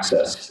having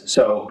access.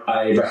 So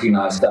I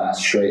recognize that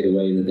straight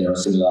away, that there are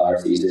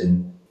similarities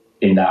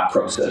in that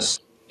process.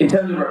 In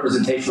terms of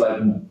representation,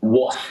 like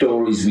what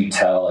stories we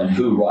tell and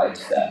who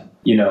writes them,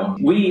 you know,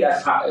 we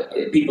as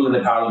people in the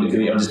Paralympic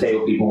community, or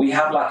disabled people, we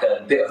have like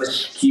a bit of a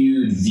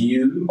skewed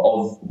view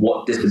of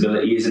what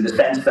disability is, in the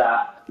sense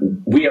that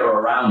we are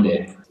around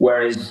it.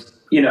 Whereas,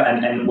 you know,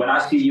 and when I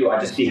see you, I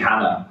just see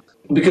Hannah,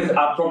 because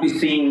I've probably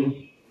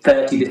seen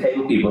 30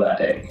 disabled people that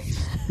day.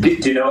 Do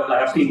you know,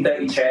 like I've seen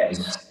 30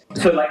 chairs.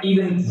 So like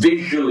even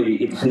visually,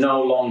 it's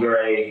no longer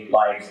a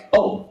like,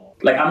 oh,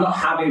 like I'm not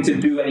having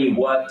to do any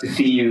work to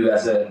see you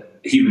as a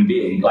human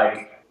being.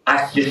 Like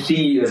I just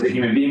see you as a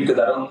human being because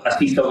I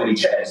see so many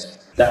chairs,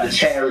 that the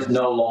chair is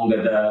no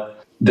longer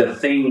the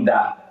thing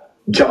that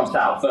jumps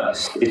out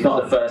first. It's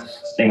not the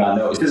first thing I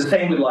notice. It's the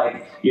same with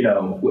like, you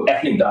know, with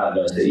ethnic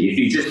diversity. If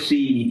you just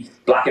see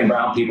black and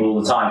brown people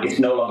all the time, it's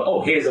no longer,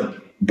 oh, here's a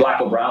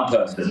black or brown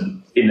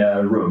person in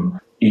a room.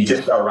 You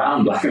just are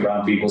around black and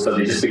brown people, so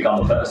they just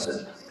become a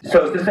person.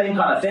 So it's the same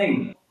kind of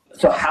thing.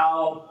 So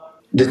how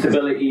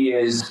disability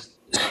is,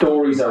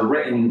 stories are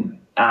written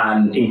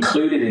and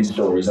included in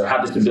stories, or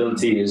how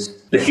disability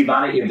is, the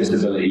humanity of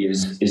disability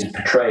is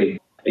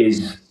portrayed,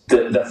 is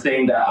the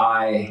thing that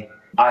I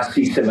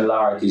see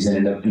similarities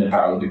in the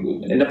Paralympic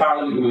movement. In the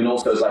Paralympic movement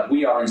also, is like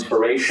we are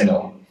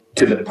inspirational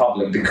to the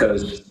public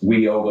because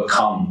we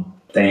overcome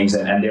things,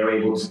 and they're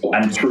able to,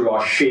 and through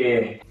our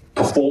sheer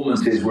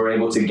performances, we're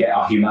able to get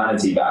our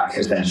humanity back,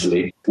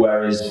 essentially.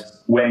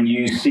 Whereas when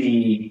you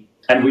see,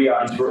 and we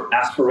are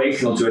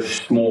aspirational to a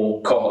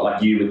small cohort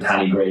like you with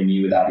Tanny Gray,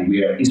 me with Addy,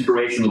 we are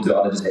inspirational to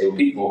other disabled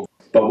people,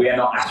 but we are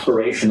not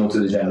aspirational to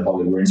the general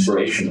public, we're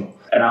inspirational.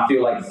 And I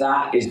feel like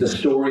that is the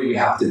story we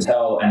have to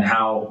tell, and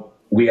how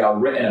we are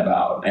written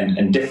about,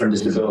 and different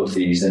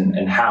disabilities,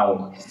 and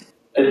how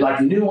like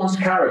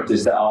nuanced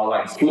characters that are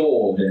like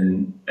flawed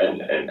and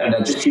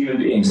are just human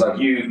beings like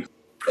you.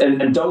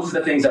 And those are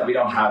the things that we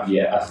don't have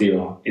yet, I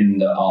feel, in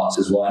the arts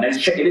as well. And it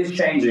is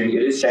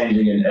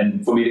changing.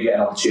 And for me to get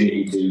an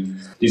opportunity to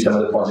do some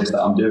of the projects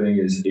that I'm doing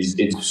is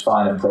it's a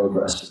sign of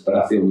progress. But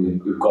I feel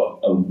we've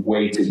got a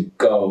way to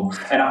go.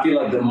 And I feel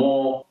like the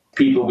more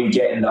people we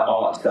get in the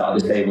arts that are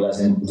disabled, as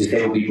in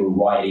disabled people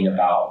writing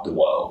about the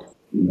world,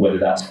 whether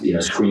that's, you know,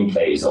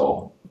 screenplays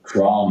or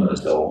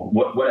dramas or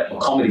whatever,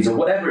 comedies or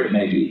whatever it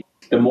may be,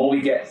 the more we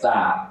get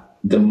that,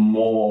 the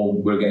more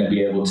we're going to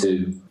be able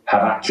to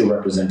have actual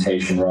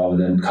representation, rather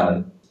than kind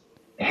of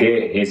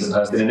here's a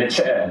person in a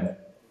chair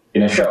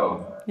in a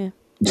show. Yeah.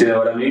 Do you know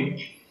what I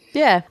mean?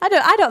 Yeah,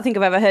 I don't think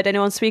I've ever heard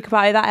anyone speak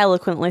about it that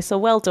eloquently, so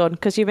well done,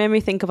 because you made me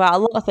think about a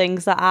lot of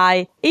things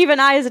that even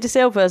I as a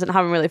disabled person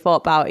haven't really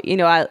thought about. You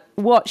know, I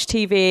watch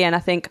TV and I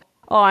think,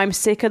 oh, I'm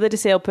sick of the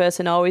disabled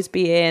person always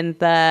being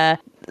the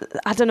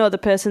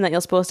person that you're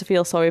supposed to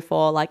feel sorry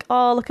for, like,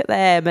 oh, look at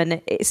them.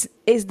 And it's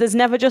there's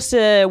never just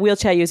a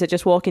wheelchair user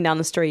just walking down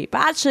the street.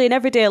 But actually in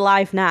everyday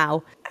life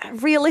now,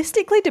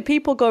 realistically, do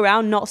people go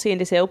around not seeing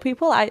disabled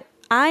people?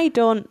 I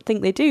don't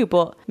think they do,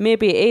 but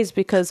maybe it is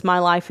because my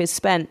life is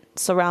spent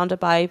surrounded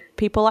by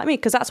people like me,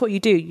 because that's what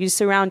you do. You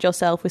surround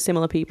yourself with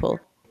similar people.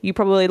 You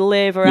probably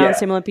live around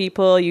similar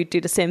people. You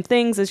do the same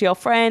things as your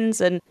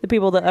friends and the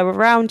people that are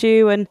around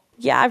you. And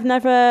yeah, I've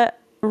never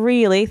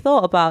really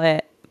thought about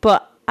it,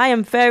 but I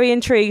am very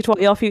intrigued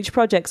what your future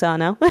projects are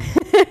now.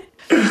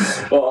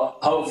 Well,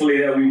 hopefully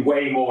there'll be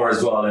way more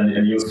as well,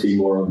 and you'll see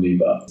more of me,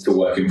 but it's a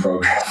work in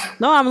progress.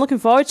 No, I'm looking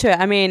forward to it.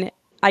 I mean,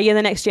 are you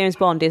the next James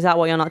Bond? Is that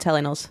what you're not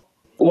telling us?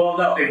 Well,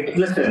 no,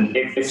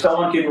 if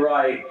someone can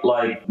write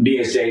like me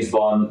as James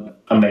Bond,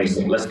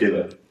 amazing, let's do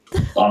it.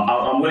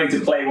 I'm willing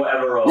to play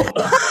whatever role.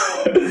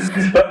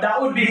 But that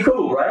would be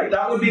cool, right?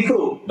 That would be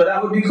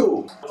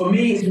cool. For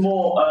me, it's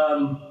more,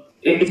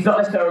 it's not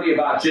necessarily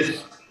about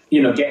just,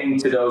 you know, getting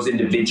to those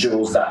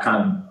individuals that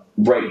kind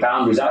of break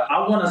boundaries.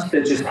 I want us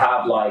to just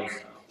have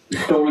like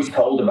stories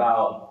told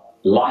about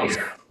life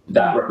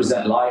that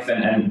represent life,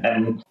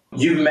 and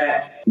you've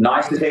met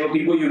nice disabled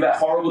people, you've met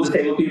horrible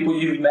disabled people,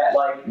 you've met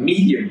like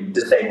medium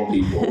disabled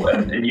people,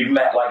 and you've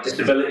met like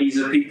disabilities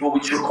of people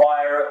which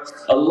require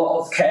a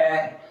lot of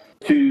care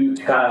to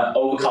kind of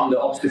overcome the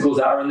obstacles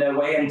that are in their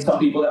way, and some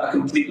people that are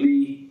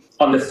completely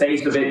on the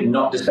face of it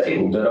not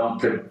disabled, they don't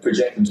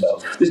project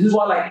themselves. This is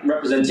why like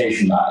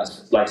representation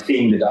matters, like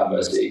seeing the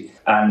diversity.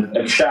 And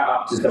a shout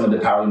out to some of the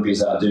Paralympians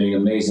that are doing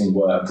amazing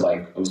work.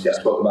 Like obviously I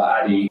spoke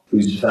about Addy,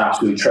 who's just an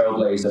absolute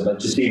trailblazer, but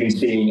just even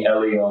seeing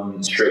Ellie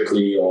on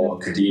Strictly or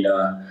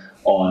Kadina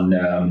on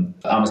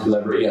I'm a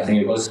Celebrity, I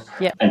think it was.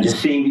 Yeah. And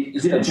just seeing,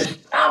 you know, just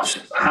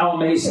how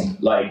amazing.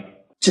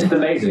 Like just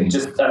amazing.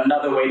 Just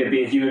another way to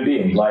be a human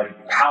being. Like,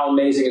 how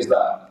amazing is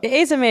that? It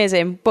is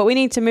amazing, but we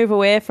need to move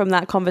away from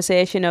that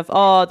conversation of,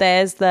 oh,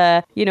 there's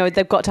the,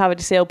 they've got to have a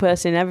disabled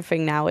person and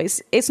everything now.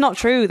 It's not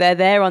true. They're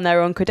there on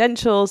their own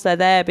credentials. They're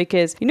there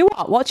because, you know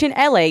what? Watching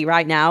Ellie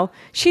right now,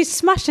 she's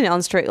smashing it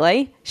on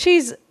Strictly.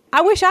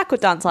 I wish I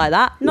could dance like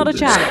that. Not a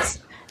chance.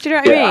 Do you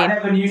know what I mean? I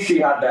never knew she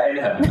had that in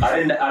her.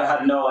 I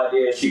had no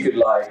idea she could,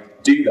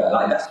 do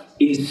that. That's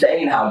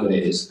insane how good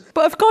it is.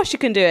 But of course she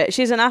can do it.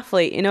 She's an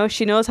athlete,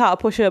 She knows how to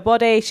push her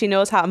body. She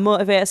knows how to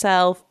motivate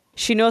herself.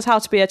 She knows how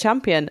to be a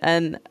champion.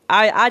 And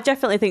I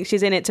definitely think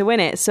she's in it to win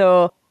it.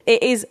 So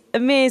it is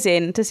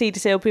amazing to see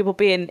disabled people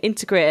being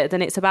integrated.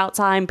 And it's about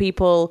time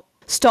people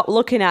stop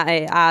looking at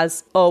it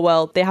as, oh,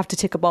 well, they have to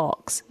tick a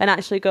box. And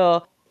actually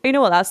go, you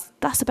know what,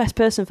 that's the best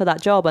person for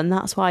that job. And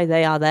that's why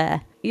they are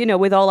there.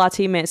 With all our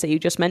teammates that you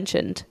just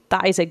mentioned,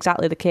 that is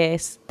exactly the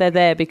case. They're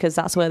there because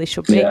that's where they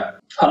should be. Yeah,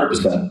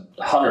 100%.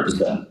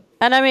 100%.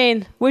 And I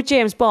mean, with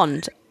James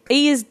Bond,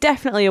 he is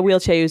definitely a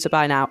wheelchair user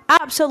by now.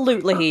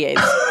 Absolutely he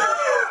is.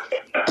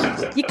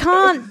 You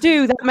can't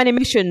do that many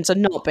missions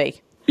and not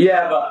be.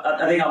 Yeah,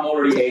 but I think I'm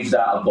already aged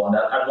out of Bond.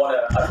 I'd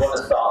want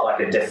to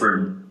start a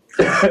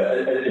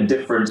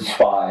different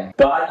spy.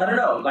 But I don't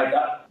know,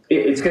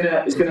 it's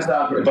gonna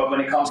sound great, but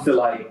when it comes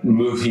to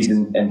movies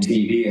and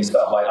TV and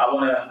stuff, I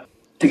want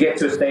to get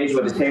to a stage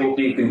where disabled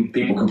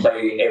people can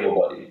play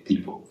able-bodied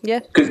people.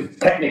 Yeah. Because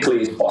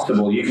technically it's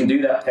possible. You can do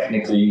that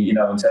technically, in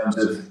terms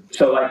of...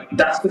 So,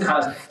 that's the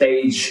kind of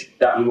stage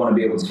that we want to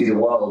be able to see the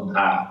world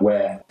at,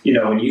 where,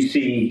 when you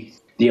see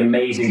the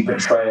amazing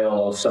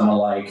portrayal of someone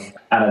like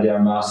Ana de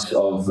Armas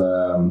of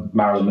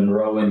Marilyn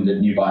Monroe in the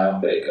new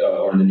biopic,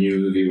 or in the new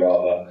movie,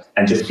 rather,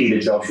 and just see the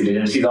job she did.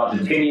 And she's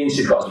Argentinian,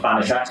 she's got a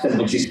Spanish accent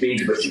when she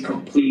speaks, but she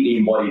completely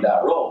embodied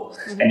that role.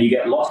 Mm-hmm. And you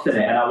get lost in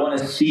it. And I want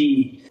to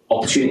see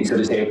opportunities for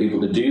disabled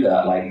people to do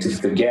that, to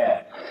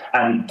forget.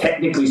 And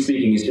technically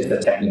speaking, it's just a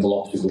technical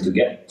obstacle to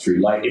get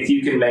through. If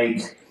you can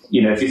make,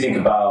 if you think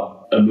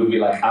about a movie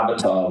like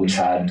Avatar, which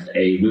had an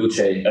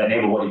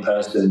able-bodied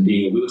person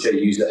being a wheelchair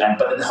user,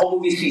 but the whole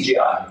movie is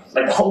CGI.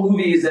 The whole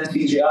movie is then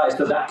CGI.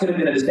 So that could have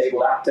been a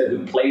disabled actor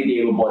who played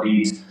the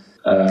able-bodied,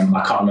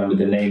 I can't remember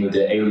the name of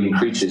the alien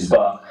creatures,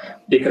 but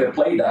they could have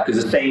played that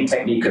because the same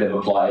technique could have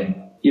applied.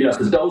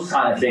 So those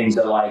kind of things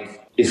are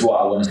is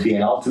what I want to see,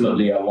 and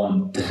ultimately I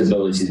want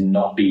disability to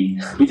not be...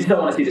 We just don't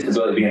want to see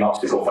disability be an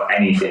obstacle for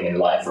anything in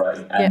life,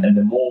 right? And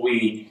the more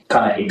we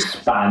kind of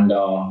expand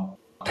our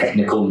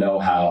technical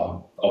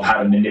know-how of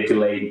how to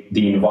manipulate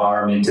the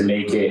environment to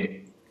make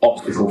it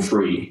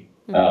obstacle-free,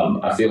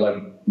 I feel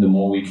like the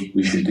more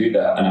we should do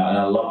that. And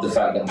I love the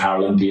fact that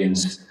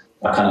Paralympians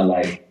are kind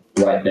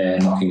of right there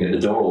knocking at the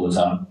door all the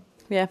time.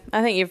 Yeah,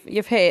 I think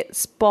you've hit it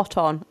spot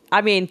on.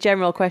 I mean,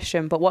 general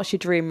question, but what's your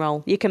dream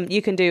role? You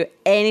can do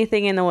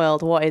anything in the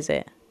world. What is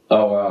it?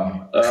 Oh,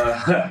 wow.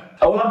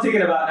 All I'm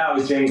thinking about now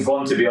is James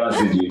Bond, to be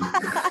honest with you.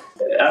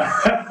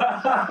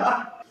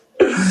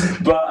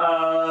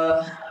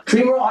 But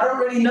dream role, I don't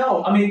really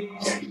know. I mean,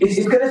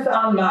 it's going to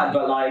sound mad,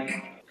 but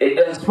I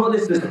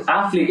suppose this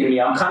athlete in me,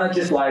 I'm kind of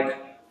just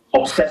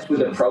obsessed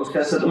with the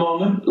process at the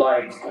moment.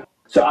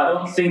 So I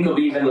don't think of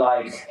even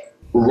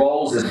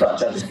roles as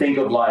such. I just think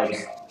of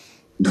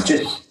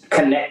just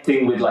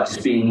connecting with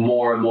just being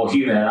more and more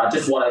human, and I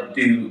just want to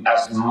do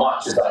as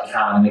much as I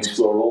can and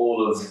explore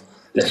all of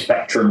the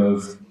spectrum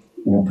of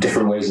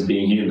different ways of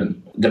being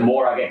human. The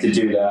more I get to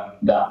do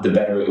that the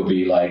better it will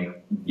be.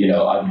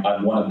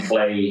 I'd want to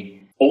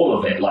play all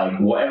of it,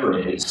 whatever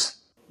it is.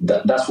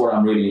 That's what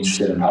I'm really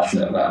interested and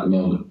passionate about at the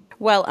moment.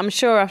 Well, I'm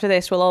sure after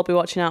this we'll all be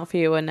watching out for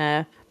you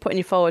and putting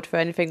you forward for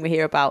anything we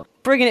hear about.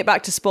 Bringing it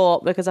back to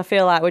sport, because I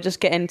feel like we're just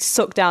getting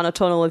sucked down a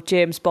tunnel of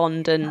James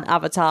Bond and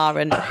Avatar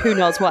and who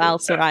knows what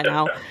else right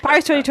now.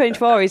 Paris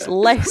 2024 is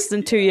less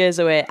than 2 years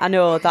away. I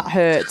know that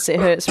hurts. It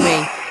hurts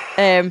me.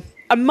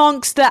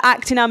 Amongst the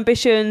acting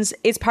ambitions,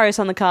 is Paris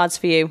on the cards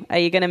for you? Are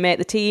you going to make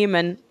the team,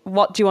 and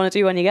what do you want to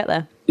do when you get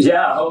there?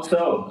 Yeah, I hope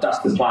so. That's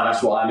the plan.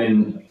 That's why I'm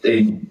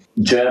in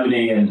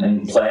Germany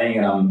and playing,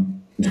 and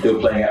I'm still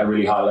playing at a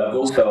really high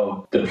level.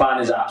 So the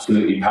plan is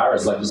absolutely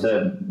Paris. Like I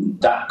said,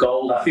 that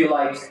gold, I feel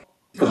like,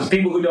 for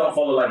people who don't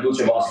follow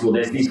wheelchair basketball,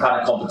 there's these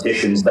kind of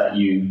competitions that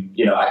you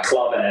at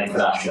club and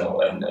international.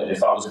 And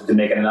if I was to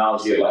make an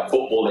analogy of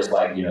football, it's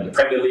the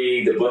Premier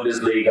League, the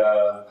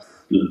Bundesliga,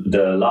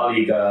 the La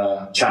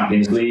Liga,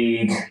 Champions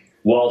League,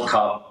 World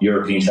Cup,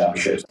 European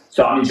Championships.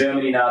 So I'm in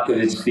Germany now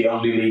because it's the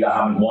only league I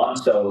haven't won.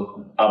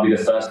 So I'll be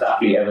the first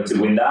athlete ever to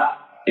win that.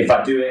 If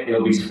I do it,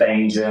 it'll be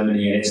Spain,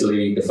 Germany, and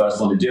Italy, the first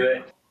one to do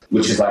it,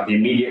 which is the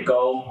immediate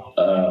goal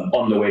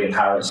on the way to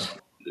Paris.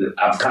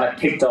 I've kind of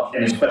ticked off,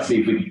 and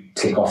especially if we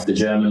tick off the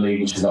German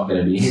league, which is not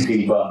going to be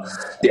easy, but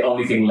the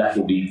only thing left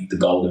will be the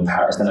gold in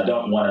Paris. And I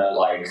don't want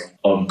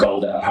to,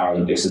 gold at a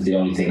Paralympics is the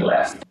only thing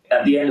left.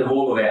 At the end of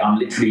all of it, I'm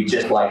literally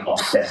just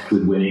obsessed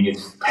with winning.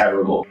 It's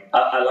terrible.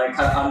 I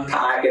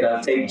unpack and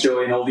I take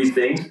joy in all these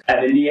things.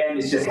 And in the end,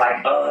 it's just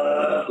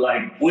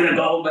win a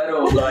gold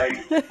medal.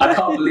 I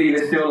can't believe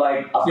it's still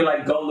I feel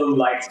like Goldham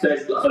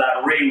searched for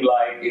that ring.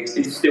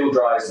 It still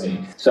drives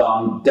me. So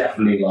I'm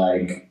definitely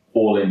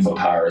all in for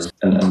Paris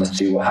and let's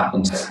see what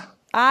happens.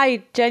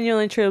 I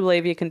genuinely truly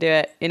believe you can do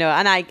it,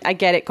 and I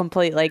get it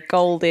completely.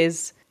 Gold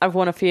is, I've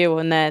won a few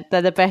and they're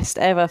the best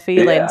ever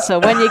feeling. Yeah. So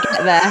when you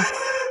get there,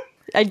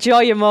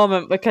 enjoy your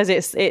moment, because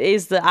it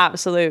is the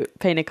absolute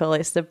pinnacle.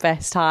 It's the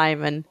best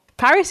time, and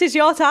Paris is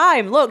your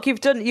time. Look,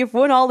 you've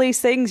won all these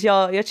things.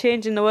 You're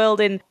changing the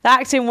world in the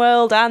acting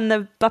world and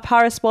the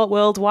parasport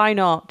world. Why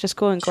not? Just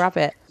go and grab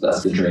it.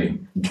 That's the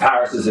dream.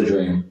 Paris is a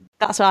dream.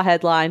 That's our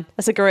headline.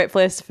 That's a great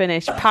place to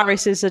finish.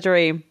 Paris is a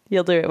dream.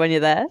 You'll do it when you're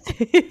there.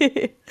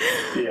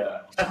 Yeah.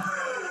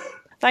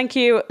 Thank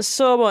you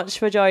so much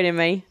for joining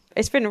me.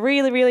 It's been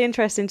really, really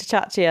interesting to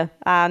chat to you.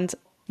 And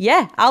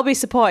yeah, I'll be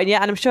supporting you.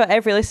 And I'm sure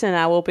every listener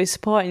now will be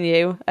supporting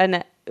you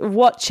and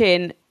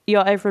watching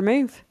your every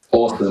move.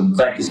 Awesome.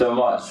 Thank you so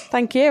much.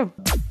 Thank you.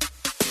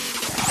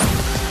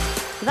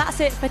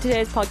 That's it for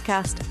today's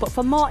podcast. But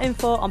for more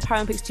info on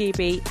Paralympics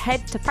GB,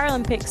 head to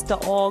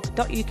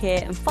paralympics.org.uk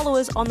and follow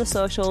us on the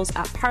socials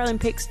at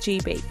Paralympics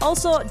GB.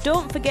 Also,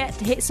 don't forget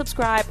to hit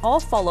subscribe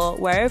or follow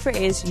wherever it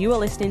is you are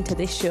listening to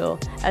this show,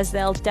 as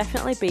there'll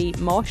definitely be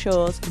more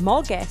shows,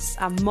 more guests,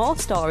 and more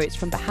stories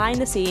from behind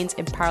the scenes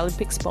in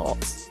Paralympic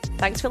sports.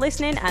 Thanks for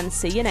listening, and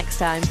see you next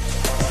time.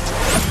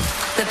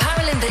 The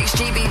Paralympics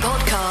GB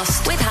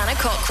podcast with Hannah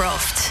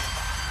Cockcroft.